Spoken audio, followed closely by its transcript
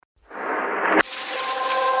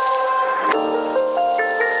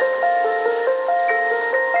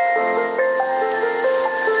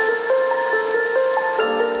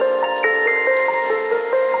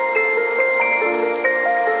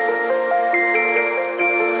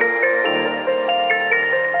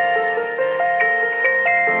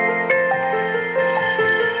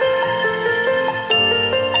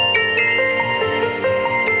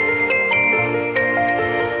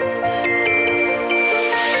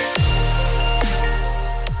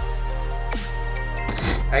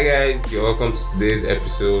Hi guys, you're welcome to today's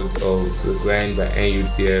episode of The Grind by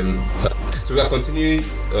NUTM. So we are continuing,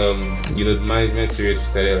 the management series we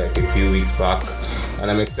started like a few weeks back, and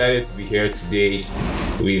I'm excited to be here today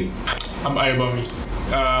with. I'm Ayobami.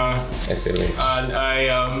 Excellent. And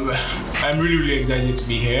I'm really excited to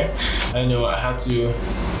be here. I know I had to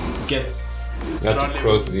get. Not to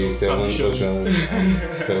cross the 7 oceans,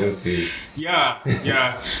 7 seas. Yeah.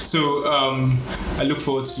 So I look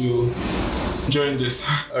forward to enjoying this.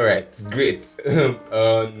 All right, great.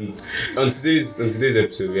 On today's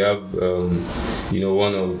episode, we have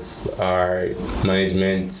one of our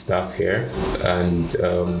management staff here, and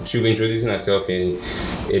she'll be introducing herself in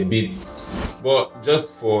a bit. But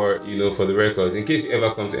just for the records, in case you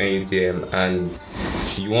ever come to NUTM and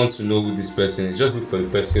you want to know who this person is, just look for the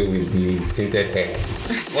person with the tinted hair.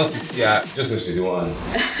 Once you see her, just know she's the one.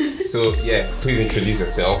 So yeah, please introduce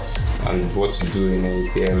yourself and what you do in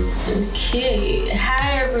NUTM. Okay,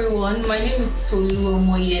 hi everyone. My name is Tolu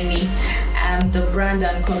Omoyeni. I'm the brand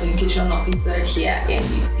and communication officer here at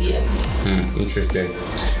NUTM. Interesting.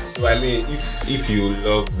 So I mean, if you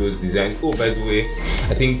love those designs, by the way,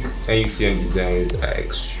 I think NUTM designs are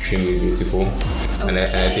extremely beautiful, and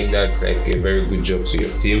I think that's like a very good job to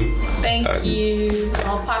your team. Thank you.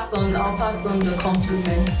 I'll pass on the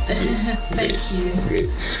compliments. Thank you.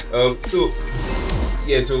 Great. So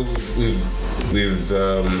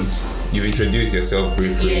you've introduced yourself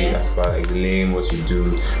briefly, as far like the name, what you do.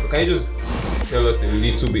 Can you just tell us a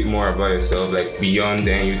little bit more about yourself, like beyond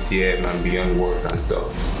the NUTM and beyond work and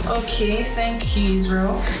stuff? Okay, thank you,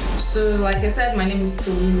 Israel. So, like I said, my name is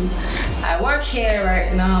Tolu. I work here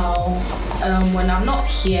right now. When I'm not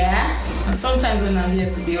here, and sometimes when I'm here,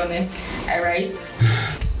 to be honest, I write.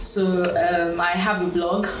 So I have a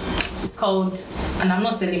blog. It's called, and I'm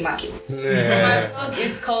not selling markets. My blog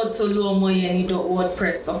is called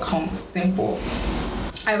toluomoyeni.wordpress.com. Simple.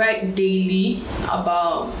 I write daily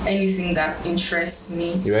about anything that interests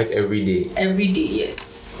me. You write every day? Every day,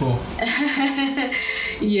 yes. Cool.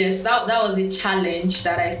 Yes, that was a challenge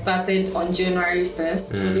that I started on January 1st.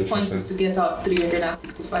 So the point is to get out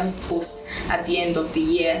 365 posts at the end of the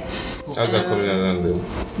year. How's that coming along though?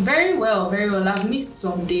 Very well. I've missed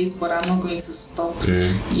some days, but I'm not going to stop.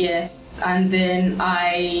 Yes. And then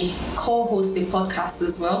I co-host a podcast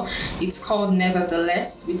as well. It's called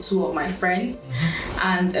Nevertheless with two of my friends.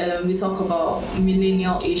 And we talk about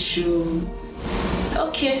millennial issues.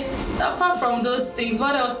 Okay, apart from those things,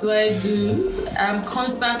 what else do I do? I'm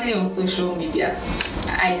constantly on social media.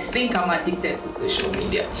 I think I'm addicted to social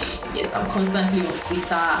media. Yes, I'm constantly on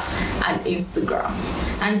Twitter and Instagram.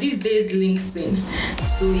 And these days, LinkedIn.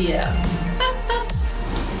 So yeah, that's...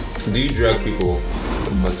 Do you drag people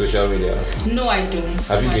on social media? No, I don't.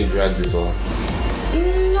 Have you been dragged before?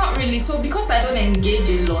 Not really. So because I don't engage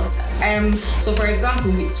a lot, so for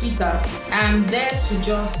example with Twitter, I'm there to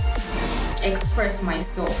just express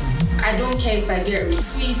myself. I don't care if I get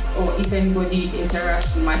retweets or if anybody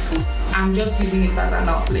interacts with my post. I'm just using it as an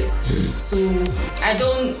outlet. So I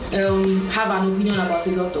don't have an opinion about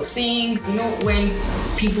a lot of things. When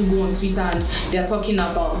people go on Twitter and they're talking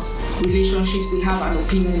about relationships, they have an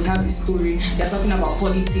opinion, they have a story. They're talking about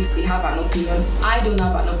politics, they have an opinion. I don't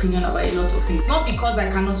have an opinion about a lot of things. Not because I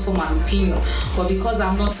cannot form an opinion, but because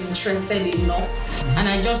I'm not interested enough, and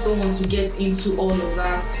I just don't want to get into all of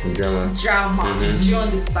that drama. Do you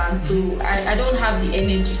understand? So I don't have the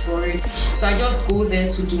energy for it. So I just go there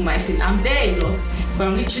to do my thing. I'm there a lot, but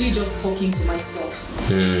I'm literally just talking to myself.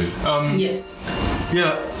 Yes.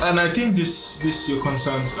 Yeah, and I think this your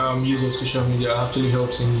constant use of social media actually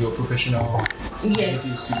helps in your professional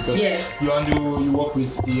activities too, because you work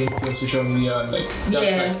with the NUTM social media, and like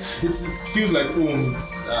that's it feels like home.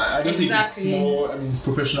 I don't think it's more. It's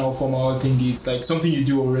professional, formal thing. It's like something you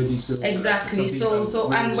do already. So exactly. So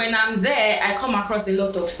and when I'm there, I come across a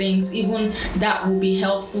lot of things, even that will be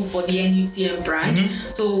helpful for the NUTM brand.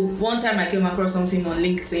 So one time I came across something on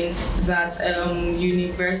LinkedIn that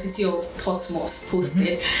University of Portsmouth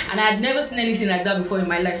posted, and I had never seen anything like that before in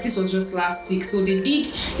my life. This was just last week. So they did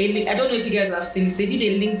I don't know if you guys have seen this, they did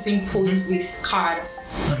a LinkedIn post with cards,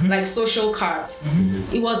 like social cards.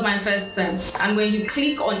 It was my first time, and when you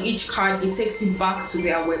click on each card, it takes you back to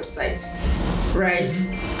their website, right?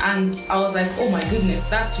 And I was like, oh my goodness,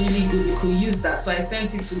 that's really good, we could use that. So I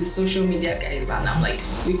sent it to the social media guys, and I'm like,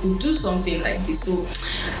 we could do something like this. So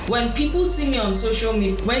when people see me on social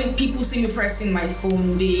media, when people see me pressing my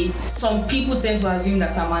phone, some people tend to assume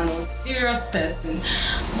that I'm an unserious person,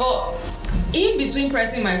 but in between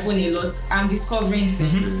pressing my phone a lot, I'm discovering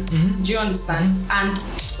things. Do you understand? And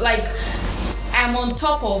like, I I'm on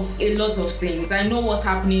top of a lot of things. I know what's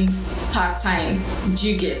happening part-time. Do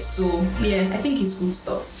you get? So yeah, I think it's good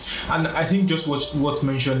stuff. And I think just what's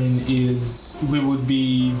mentioning is we would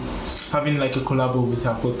be having like a collabo with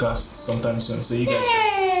our podcast sometime soon. So you guys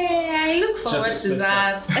I look forward to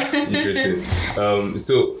that. Interesting.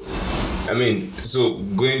 So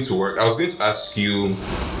going to work, I was going to ask you.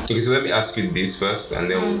 Okay, so let me ask you this first, and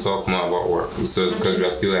then we'll talk more about work. So because we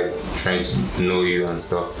are still like trying to know you and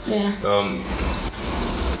stuff. Yeah.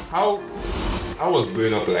 How was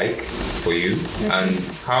growing up like for you,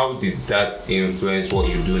 and how did that influence what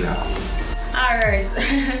you do now? Alright,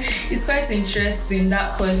 it's quite interesting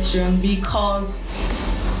that question because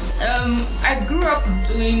I grew up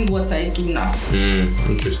doing what I do now.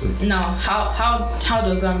 Interesting. Now, how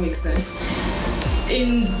does that make sense?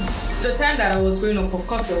 In the time that I was growing up, of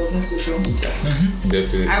course, there was no social media.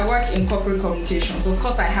 Definitely. I work in corporate communications, so of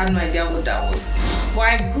course I had no idea what that was. But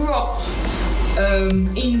I grew up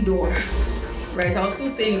indoor. Right, I was still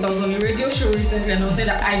saying it. I was on a radio show recently and I was saying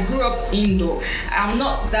that I grew up indoor. I'm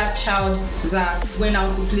not that child that went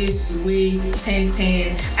out to play Suwe,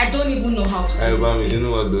 10-10. I don't even know how to do things. You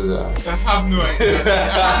know what those are? I have no idea.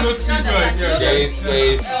 I have no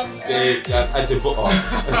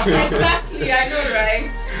Exactly, I know,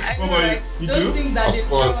 right? Those things that they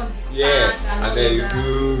course. Yeah, and then you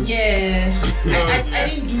do. Yeah, I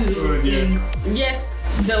didn't do those things. Yes,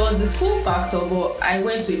 there was a school factor, but I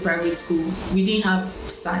went to a private school. We didn't have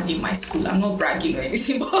sand in my school. I'm not bragging or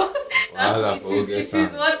anything, but that's what it is. It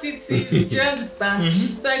is what it is. Do you understand?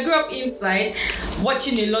 So I grew up inside,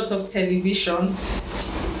 watching a lot of television.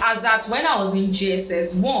 As at when I was in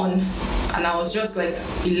JSS 1, and I was just like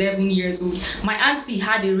 11 years old, my auntie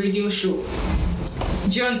had a radio show.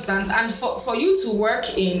 Do you understand? And for you to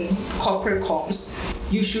work in corporate comms,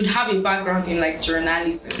 you should have a background in like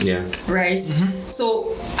journalism. Yeah. Right?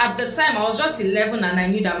 So at the time I was just 11 and I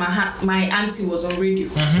knew that my auntie was on radio.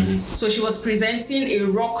 So she was presenting a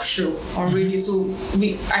rock show on radio. So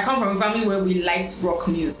I come from a family where we liked rock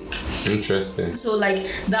music. Interesting. So like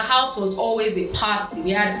the house was always a party.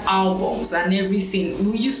 We had albums and everything.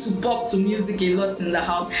 We used to bop to music a lot in the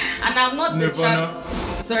house. And I'm not Nirvana.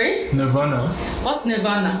 Sorry? Nirvana. What's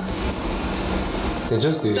Nirvana? The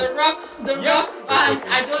rock band.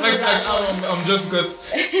 I don't know that. I'm just because.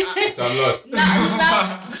 So I'm lost. Do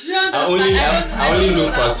you understand? I only know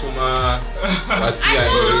Pasuma. I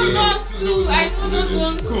know those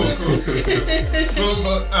ones too.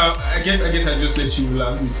 But I guess I just let you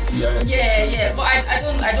learn with CIA. Yeah. But I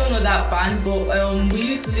don't know that band. But we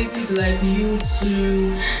used to listen to like U2.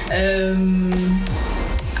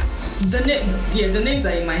 The names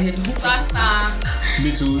are in my head. Hoobastank.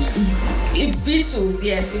 Beatles,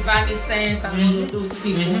 yes, Evanescence and all of those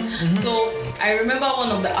people. So I remember one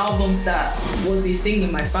of the albums that was a thing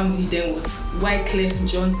in my family then was Wyclef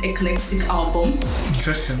Jean's Eclectic album.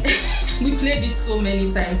 Interesting. We played it so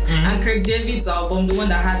many times. And Craig David's album, the one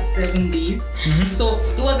that had 7 days. So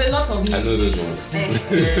it was a lot of music. I know those ones. And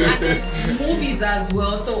then movies as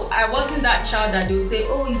well. So I wasn't that child that they would say,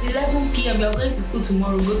 oh, it's 11 p.m. You're going to school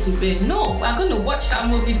tomorrow, go to bed. No, we're going to watch that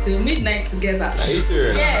movie till midnight together. Are you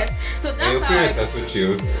serious? Yes. So that's how parents are so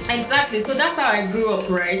chilled. Exactly. So that's how I grew up,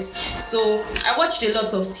 right? So I watched a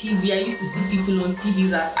lot of TV. I used to see people on TV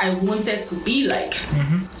that I wanted to be like.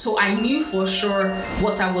 So I knew for sure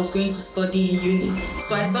what I was going to study in uni.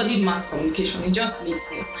 So I studied mass communication. It just made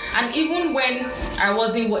sense. And even when I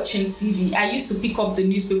wasn't watching TV, I used to pick up the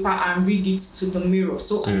newspaper and read it to the mirror.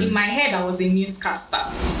 So in my head, I was a newscaster,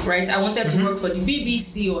 right? I wanted to work for the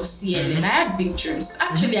BBC or CNN. I had big dreams.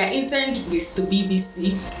 Actually, I interned with the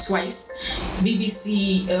BBC twice.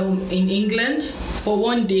 BBC in England for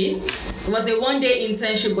 1 day. It was a 1-day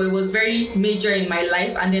internship, but it was very major in my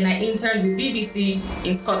life. And then I interned with BBC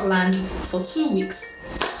in Scotland for 2 weeks.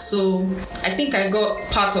 So I think I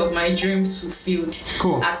got part of my dreams fulfilled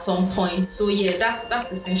at some point. So yeah,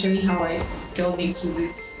 that's essentially how I fell into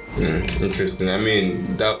this. Interesting. I mean,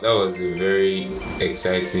 that was a very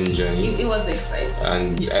exciting journey. It was exciting.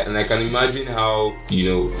 And yes. And I can imagine how,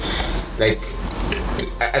 like,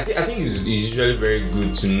 I think it's usually very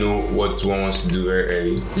good to know what one wants to do very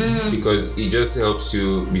early because it just helps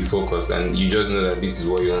you be focused and you just know that this is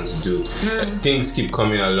what you want to do. Things keep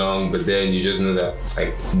coming along, but then you just know that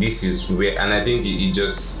like this is where, and I think it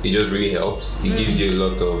just really helps. It gives you a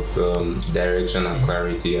lot of direction and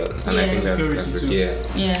clarity, and I think that's really,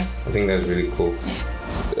 yes. I think that's really cool. Yes.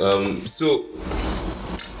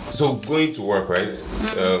 So going to work, right?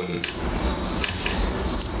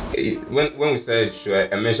 when we started the show,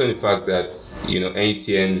 I mentioned the fact that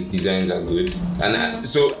NETM's designs are good, and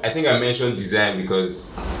so I think I mentioned design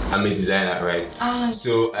because I'm a designer, right?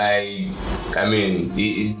 So that's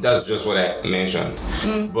just what I mentioned,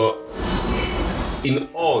 but. In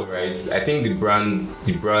all, right, I think the brand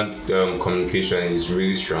communication is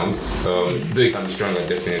really strong. Though it can be stronger,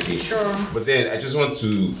 definitely. Sure. But then I just want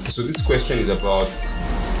to. So this question is about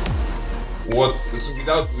what. So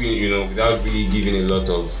without really giving a lot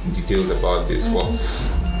of details about this,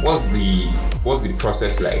 what's the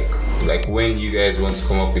process like? Like when you guys want to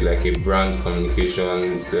come up with like a brand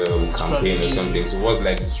communications campaign or something. So what's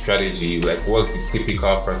like the strategy? Like what's the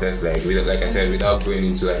typical process like? Like I said, without going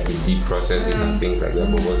into like the deep processes and things like that,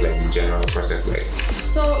 but what's like the general process like?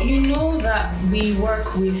 So you know that we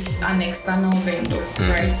work with an external vendor,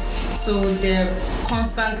 right? So they're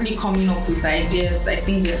constantly coming up with ideas. I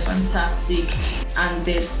think they're fantastic, and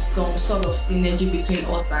there's some sort of synergy between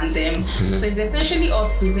us and them. So it's essentially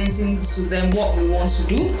us presenting to them what we want to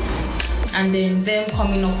do, and then them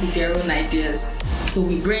coming up with their own ideas. So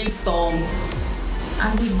we brainstorm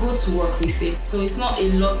and we go to work with it. So it's not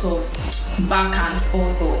a lot of back and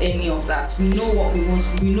forth or any of that. We know what we want,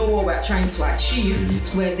 we know what we're trying to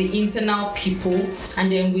achieve. We're the internal people,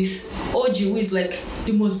 and then with OG, who is like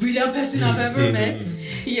the most brilliant person I've ever met.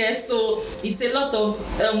 Yeah, so it's a lot of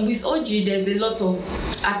with OG there's a lot of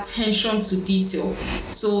attention to detail.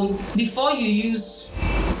 So before you use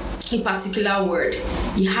a particular word,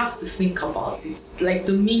 you have to think about it, like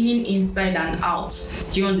the meaning inside and out.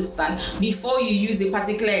 Do you understand? Before you use a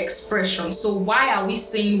particular expression, so why are we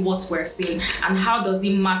saying what we're saying, and how does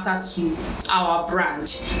it matter to our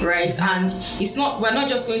brand, right? And we're not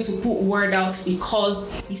just going to put word out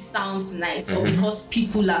because it sounds nice or because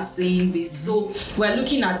people are saying this. So we're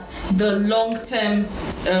looking at the long term,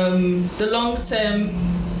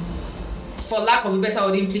 for lack of a better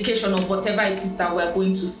word, the implication of whatever it is that we're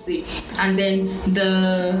going to say. And then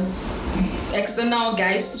the external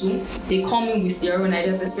guys too, they come in with their own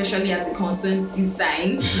ideas, especially as it concerns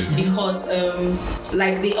design, because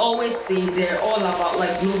like they always say, they're all about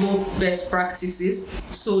like global best practices.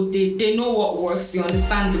 So they know what works, they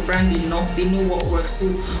understand the brand enough, they know what works. So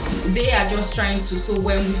they are just trying to, so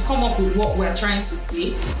when we've come up with what we're trying to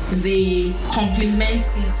say, they complement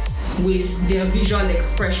it with their visual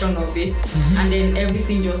expression of it, and then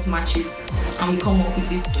everything just matches and we come up with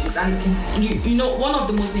these things. And you know, one of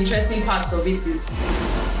the most interesting parts of it is,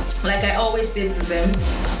 like I always say to them,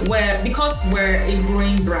 because we're a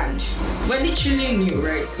growing brand, we're literally new,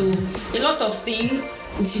 right? So a lot of things,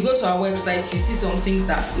 if you go to our website, you see some things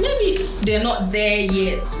that maybe they're not there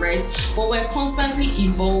yet, right? But we're constantly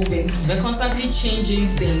evolving, we're constantly changing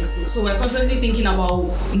things. So we're constantly thinking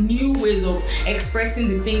about new ways of expressing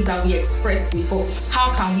the things that we expressed before.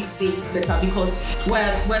 How can we say it better? Because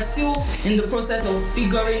we're still in the process of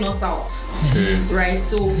figuring us out, right?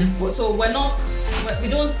 So we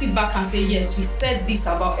don't sit back and say, yes, we said this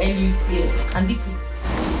about NUTM, and this is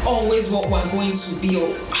always what we're going to be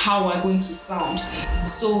or how we're going to sound.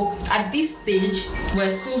 So at this stage, we're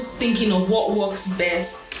still thinking of what works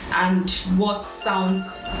best and what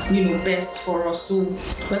sounds, best for us. So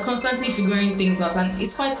we're constantly figuring things out, and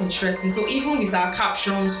it's quite interesting. So even with our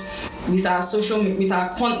captions, with our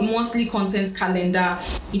monthly content calendar,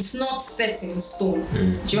 it's not set in stone.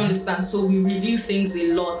 Do you understand? So we review things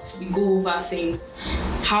a lot, we go over things,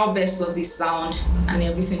 how best does it sound and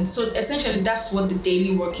everything. So essentially that's what the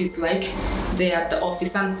daily work is like there at the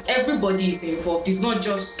office, and everybody is involved. It's not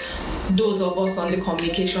just those of us on the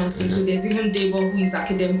communications team. So there's even Debo, who is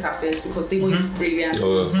academic affairs, because Debo is brilliant.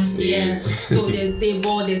 Yes. So there's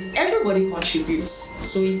Debo, there's everybody contributes.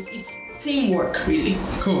 So it's teamwork, really.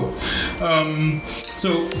 Cool.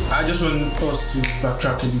 So I just want us to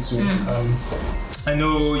backtrack a little. I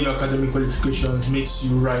know your academic qualifications makes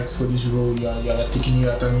you right for this role. You are taking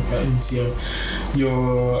your academic NTM.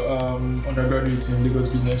 You're undergraduate in Lagos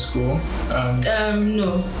Business School.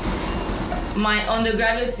 No. My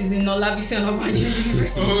undergraduate is in Olabisi Onabanjo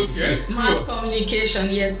University. Okay. Mass communication,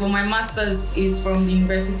 yes, but my master's is from the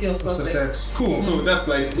University of Sussex. Cool. So that's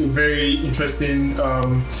like a very interesting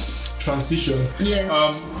transition. Yes.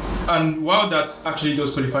 And while that actually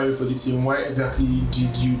does qualify you for the team, why exactly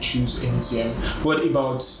did you choose NETM? What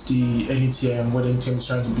about the NETM, what NETM is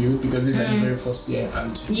trying to build? Because this is the very first year, and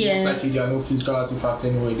most likely there are no physical artifacts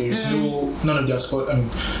anyway. There is none of their squad. I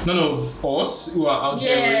mean, none of us who are out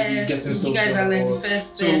there already getting stuff. You guys are like the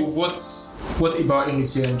first set. So what about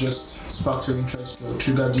NETM just sparked your interest or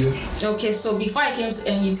triggered you? Okay, so before I came to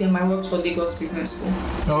NETM, I worked for Lagos Business School.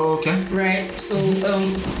 Oh, okay. Right. So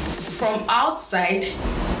from outside,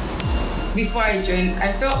 before I joined,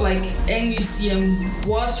 I felt like NUTM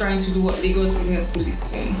was trying to do what Lagos Business School is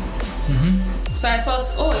doing. So I thought,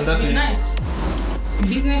 it would be nice.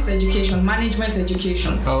 Business education, management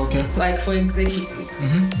education. Oh, okay. Like for executives.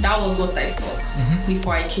 That was what I thought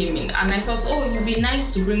before I came in. And I thought, it would be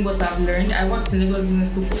nice to bring what I've learned. I worked in Lagos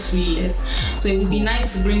Business School for 3 years. So it would be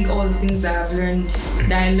nice to bring all the things that I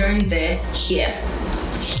learned there here.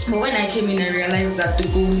 But when I came in, I realized that the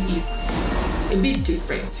goal is a bit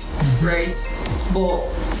different, right? But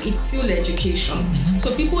it's still education.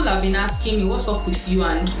 So people have been asking me, what's up with you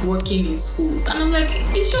and working in schools? And I'm like,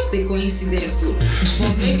 it's just a coincidence. So,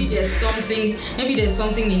 but maybe there's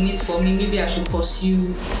something in it for me. Maybe I should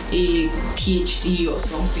pursue a PhD or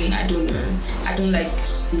something. I don't know. I don't like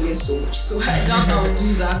schooling so much, so I doubt I'll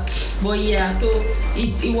do that. But yeah, so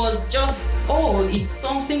it was just, it's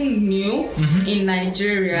something new in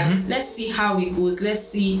Nigeria. Let's see how it goes. Let's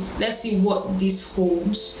see what this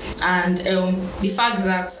holds. And the fact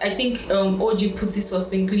that I think OG put it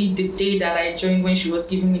succinctly the day that I joined, when she was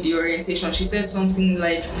giving me the orientation. She said something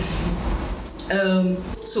like,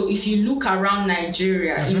 so if you look around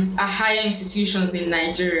Nigeria, in higher institutions in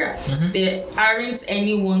Nigeria, there aren't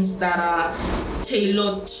any ones that are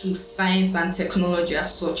tailored to science and technology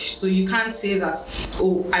as such. So you can't say that,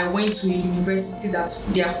 I went to a university that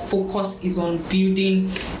their focus is on building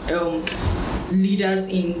leaders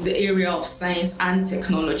in the area of science and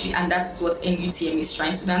technology, and that's what NUTM is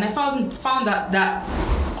trying to do. And I found that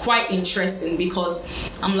quite interesting, because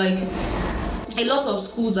I'm like, a lot of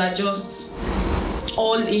schools are just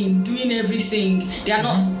all in, doing everything. They are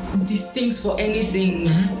not distinct for anything,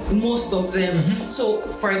 most of them. So,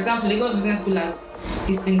 for example, Lagos Business School has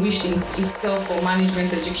distinguished itself for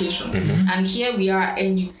management education. And here we are,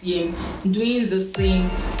 NUTM, doing the same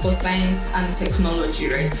for science and technology,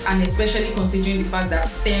 right? And especially considering the fact that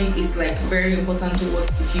STEM is like very important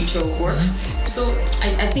towards the future of work. So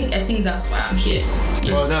I think that's why I'm here.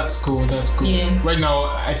 Yes. Well, that's cool. Yeah. Right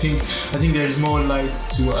now, I think there is more light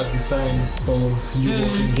to the science of you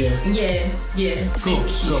working here. Yes.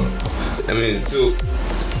 Cool. I mean, so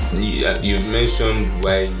you mentioned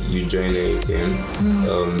why you joined NUTM.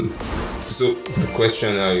 So the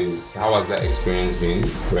question now is, how has that experience been,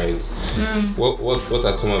 right? What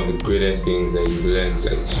are some of the greatest things that you've learned,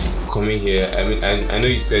 like coming here? I mean, I know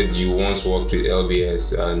you said you once worked with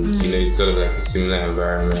LBS, and it's sort of like a similar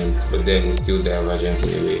environment, but then it's still divergent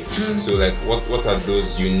in a way. So like, what are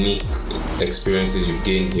those unique experiences you've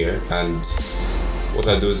gained here, and what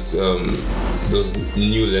are those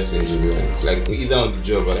new lessons you've learned, like either on the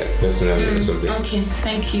job or like personally or something? Okay,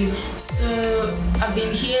 thank you. So I've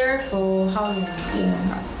been here for how long?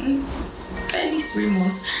 Fairly 3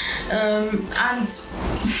 months, and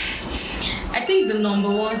I think the number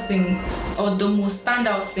one thing, or the most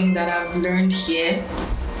standout thing that I've learned here,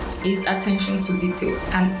 is attention to detail.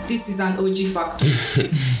 And this is an OG factor.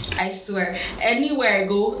 I swear, anywhere I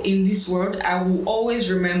go in this world, I will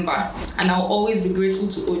always remember, and I'll always be grateful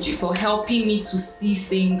to OG for helping me to see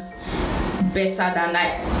things better than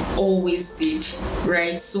I always did,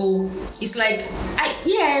 right? So it's like,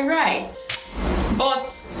 right,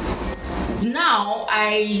 but now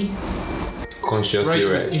I consciously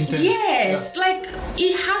right. Yes, like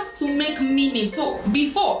it has to make meaning. So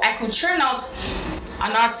before, I could churn out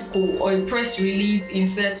an article or a press release in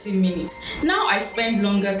 30 minutes. Now I spend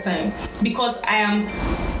longer time, because I am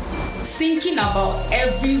thinking about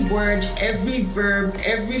every word, every verb,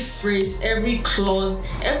 every phrase, every clause,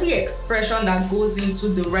 every expression that goes into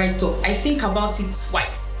the write-up. I think about it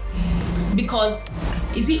twice, because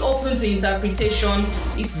is it open to interpretation?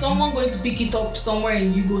 Is someone going to pick it up somewhere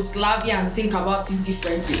in Yugoslavia and think about it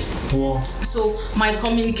differently? Wow. So my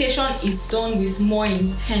communication is done with more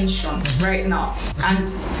intention right now. And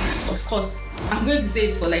of course, I'm going to say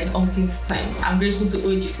it for like umpteenth time. I'm grateful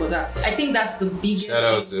to OG for that. So I think that's the biggest. Shout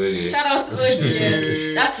out to OG. Yes.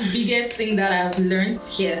 That's the biggest thing that I've learned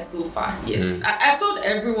here so far. Yes. I've told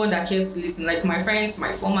everyone that cares to listen, like my friends,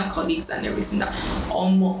 my former colleagues and everything, that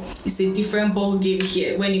it's a different ball game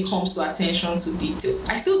here when it comes to attention to detail.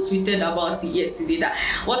 I still tweeted about it yesterday that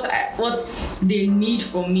what they need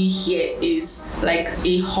from me here is like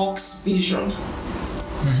a hawk's vision.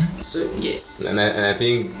 So yes, and I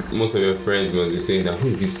think most of your friends must be saying that,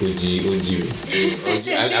 who's this OG?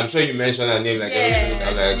 I'm sure you mentioned her name like everything.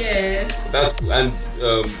 I'm like, yes, that's cool. And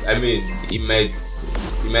I mean, it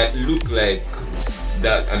might look like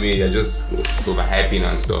that, I mean, they're just overhyping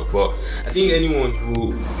and stuff. But I think anyone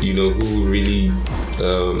who really,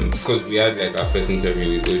 because we had like our first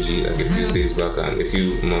interview with OG like a few days back and a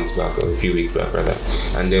few months back, or a few weeks back rather,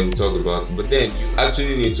 and then we talked about it. But then you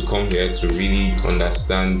actually need to come here to really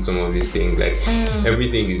understand some of these things. Like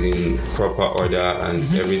everything is in proper order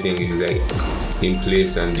and everything is like in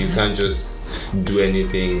place, and you can't just do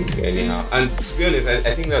anything anyhow. And to be honest,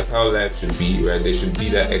 I think that's how life should be, right? There should be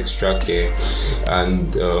that extra care,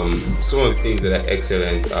 and some of the things that are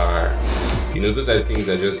excellent are, those are the things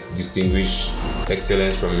that just distinguish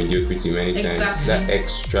excellence from mediocrity many times. That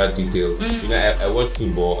extra detail. I watch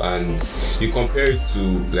football and you compare it to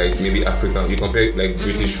like maybe African, you compare like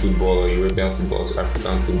British football or European football to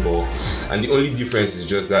African football, and the only difference is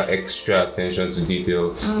just that extra attention to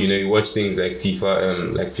detail. You watch things like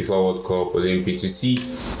FIFA World Cup, Olympics, you see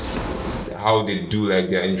how they do like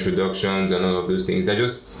their introductions and all of those things. They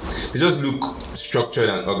just look structured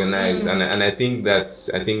and organized, and I think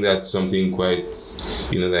that's something quite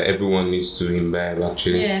that everyone needs to imbibe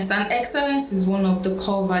actually. Yes, and excellence is one of the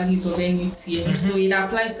core values of any TM. So it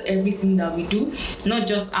applies to everything that we do, not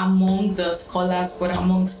just among the scholars but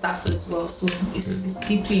among staff as well. So it's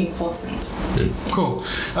deeply important. Cool.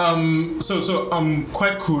 So I'm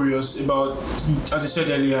quite curious about, as I said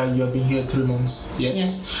earlier, you have been here 3 months.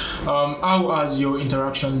 Yes. How has your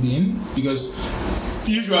interaction been? Because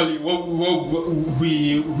usually what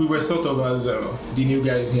we were thought of as the new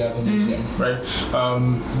guys here at the museum, right?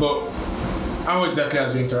 But how exactly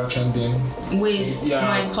has your interaction been with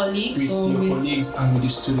my colleagues, with your colleagues and with the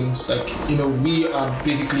students? Like, we are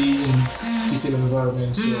basically in the same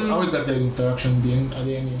environment. So how exactly has the interaction been? Are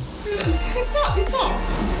there any? It's not.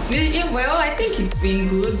 Yeah, well, I think it's been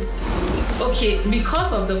good. Okay,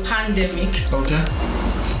 because of the pandemic. Okay.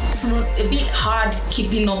 It was a bit hard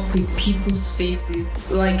keeping up with people's faces.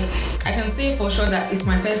 Like, I can say for sure that it's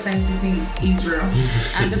my first time sitting with Israel.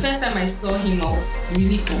 And the first time I saw him, I was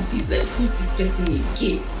really confused. Like, who's this person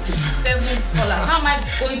again? 57 scholars. How am I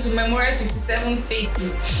going to memorize 57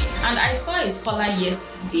 faces? And I saw a scholar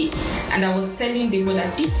yesterday, and I was telling Debo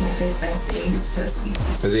that this is my first time seeing this person.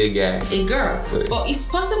 Was it a guy? A girl. But it's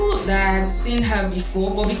possible that I'd seen her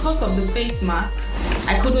before, but because of the face mask,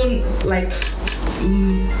 I couldn't,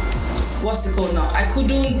 what's it called now? I don't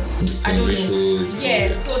know.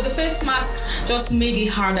 Yeah, so the face mask just made it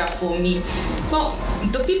harder for me. But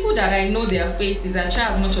the people that I know their faces, I try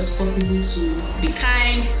as much as possible to be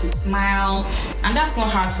kind, to smile, and that's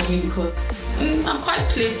not hard for me because I'm quite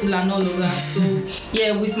playful and all of that. So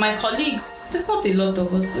yeah, with my colleagues, there's not a lot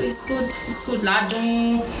of us, so it's good. It's good.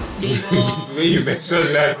 Ladu, the way you mentioned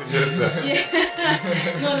Ladu just now.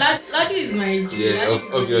 Yeah. No, Ladu is my G. Yeah,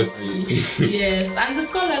 obviously. Yes, and the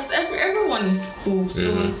scholars, everyone is cool.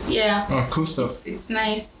 So yeah. Oh, cool stuff. It's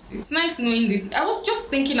nice. It's nice knowing this. I was just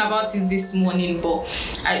thinking about it this morning, but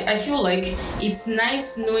I feel like it's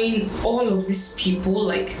nice knowing all of these people.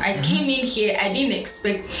 Like, I came in here, I didn't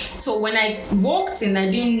expect. So when I walked in,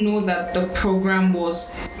 I didn't know that the program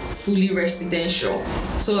was fully residential.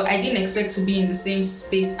 So I didn't expect to be in the same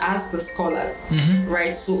space as the scholars,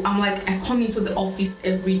 right? So I'm like, I come into the office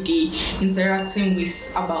every day interacting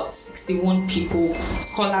with about 61 people,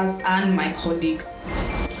 scholars and my colleagues.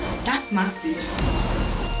 That's massive.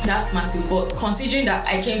 But considering that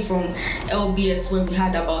I came from LBS where we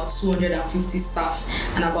had about 250 staff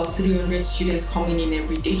and about 300 students coming in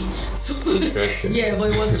every day. So interesting. Yeah, but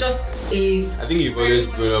it was just I think you've always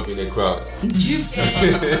grown up in a crowd.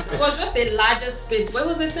 It was just a larger space, but it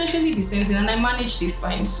was essentially the same thing, and I managed it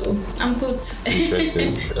fine, so I'm good.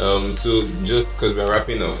 Interesting. So just because we're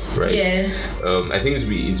wrapping up, right? Yeah. I think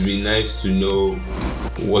it's really nice to know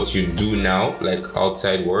what you do now, like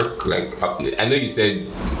outside work. Like, I know you said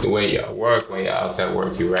when you're at work, when you're outside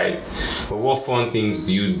work, you write. But what fun things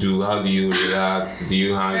do you do? How do you relax? Do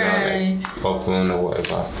you hang out like often or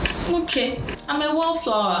whatever? Okay, I'm a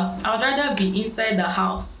wallflower. I would rather be inside the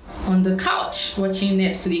house on the couch watching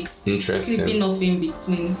Netflix, Interesting. Sleeping off in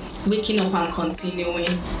between, waking up and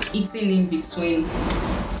continuing, eating in between.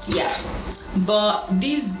 Yeah. But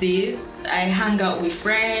these days I hang out with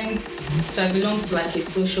friends, so I belong to like a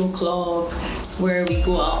social club where we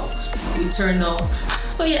go out, we turn up.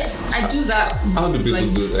 So yeah, I do that. How do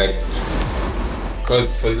people do like?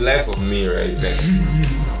 Because for the life of me, right? Like,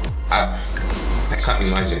 I can't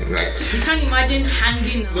imagine. Like, you can't imagine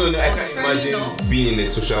hanging out. No, I can't imagine being in a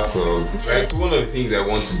social club. Right. So one of the things I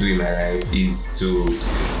want to do in my life is to,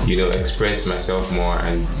 express myself more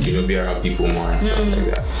and be around people more and stuff like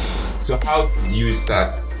that. So how did you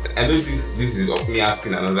start? I know this is of me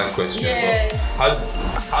asking another question. Yeah. But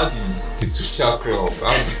how did the social club?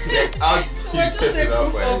 How did We're just a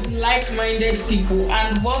group of like-minded people,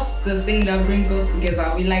 and what's the thing that brings us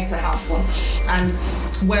together? We like to have fun,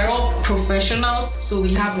 and we're all professionals, so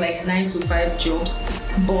we have like 9 to 5 jobs.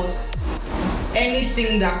 But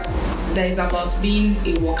anything that is about being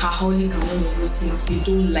a workaholic and all of those things, we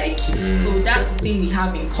don't like it. So that's the thing we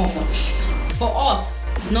have in common. For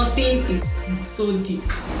us, nothing is so deep.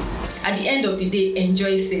 At the end of the day,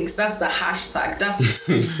 enjoy things. That's the hashtag. That's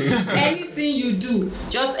anything you do,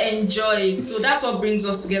 just enjoy it. So that's what brings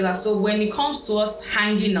us together. So when it comes to us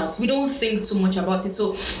hanging out, we don't think too much about it.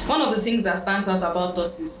 So one of the things that stands out about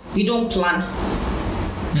us is we don't plan.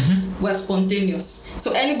 We're spontaneous.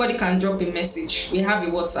 So anybody can drop a message. We have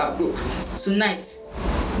a WhatsApp group. Tonight,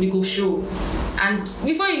 we go show. And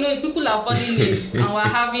before you know it, people are falling in and we're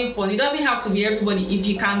having fun. It doesn't have to be everybody. If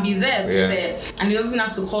you can be there, be there. And it doesn't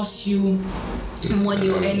have to cost you money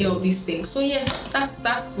or any of these things. So yeah,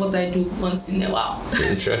 that's what I do once in a while.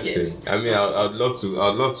 Interesting. Yes. I mean, I'd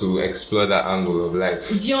love to explore that angle of life.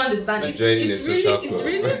 Do you understand? Like It's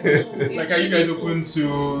really cool. Like, are you guys open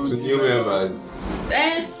to new members?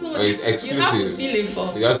 Soon. Exclusive. You have to fill it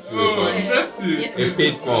for. You have to fill it for. Interesting. Yes. A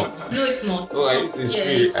paid form. No, it's not. Oh, it's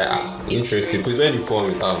free. Interesting. Please, when you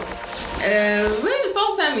form it out? Maybe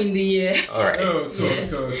sometime in the year. All right. Oh,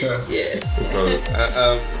 Yes. okay. Yes. No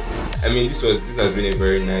problem. I mean, this has been a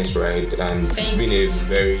very nice ride, and it's been a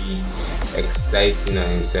very exciting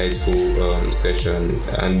and insightful session.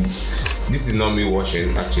 And this is not me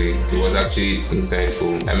watching. Actually, it was actually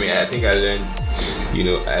insightful. I mean, I think I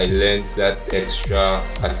learned that extra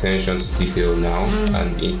attention to detail now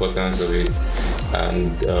and the importance of it.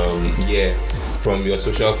 And from your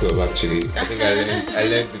social club, actually, I think I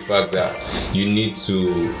learned the fact that you need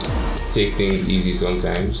to take things easy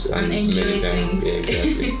sometimes and enjoy many times. things. Yeah,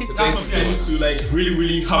 exactly. So That's something I need to like really,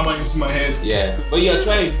 really hammer into my head. Yeah, but you're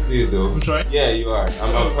trying these days though. I'm trying? Yeah, you are.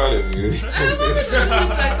 I'm proud of you. It doesn't look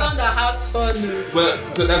like someone that has fun. Well,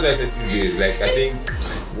 so that's why I said these days. Like, I think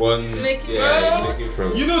it's making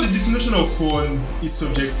progress. You know, the definition of fun is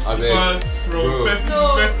subjective. I mean, From person to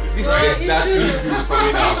person. This is exactly who's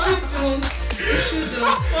coming out. You shouldn't.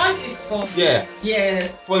 Fun is fun. Yeah.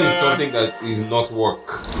 Yes. Fun is something that is not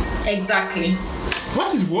work. Exactly.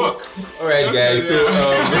 What is work? Alright guys, so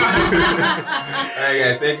alright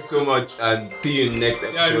guys, thank you so much and see you next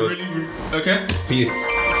episode. Yeah, really. Okay. Peace.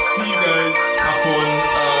 See you guys. Have fun.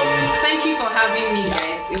 Thank you for having me,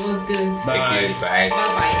 guys. It was good. Bye. Thank you. Bye.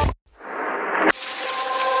 Bye-bye.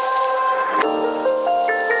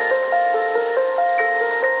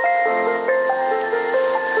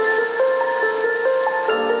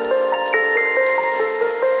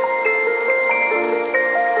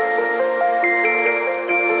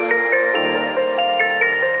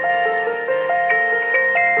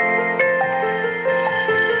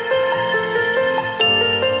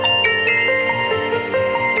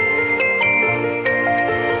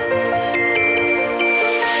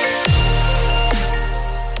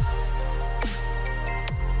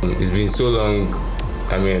 It's been so long.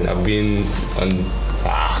 I mean, I've been on.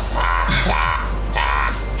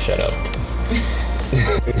 Shut up.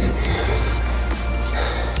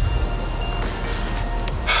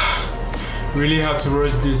 Really had to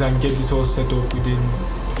rush this and get this all set up within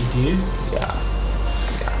a day. Yeah.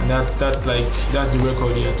 And that's the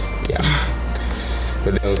record yet. Yeah.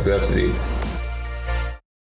 But then we still have to do it.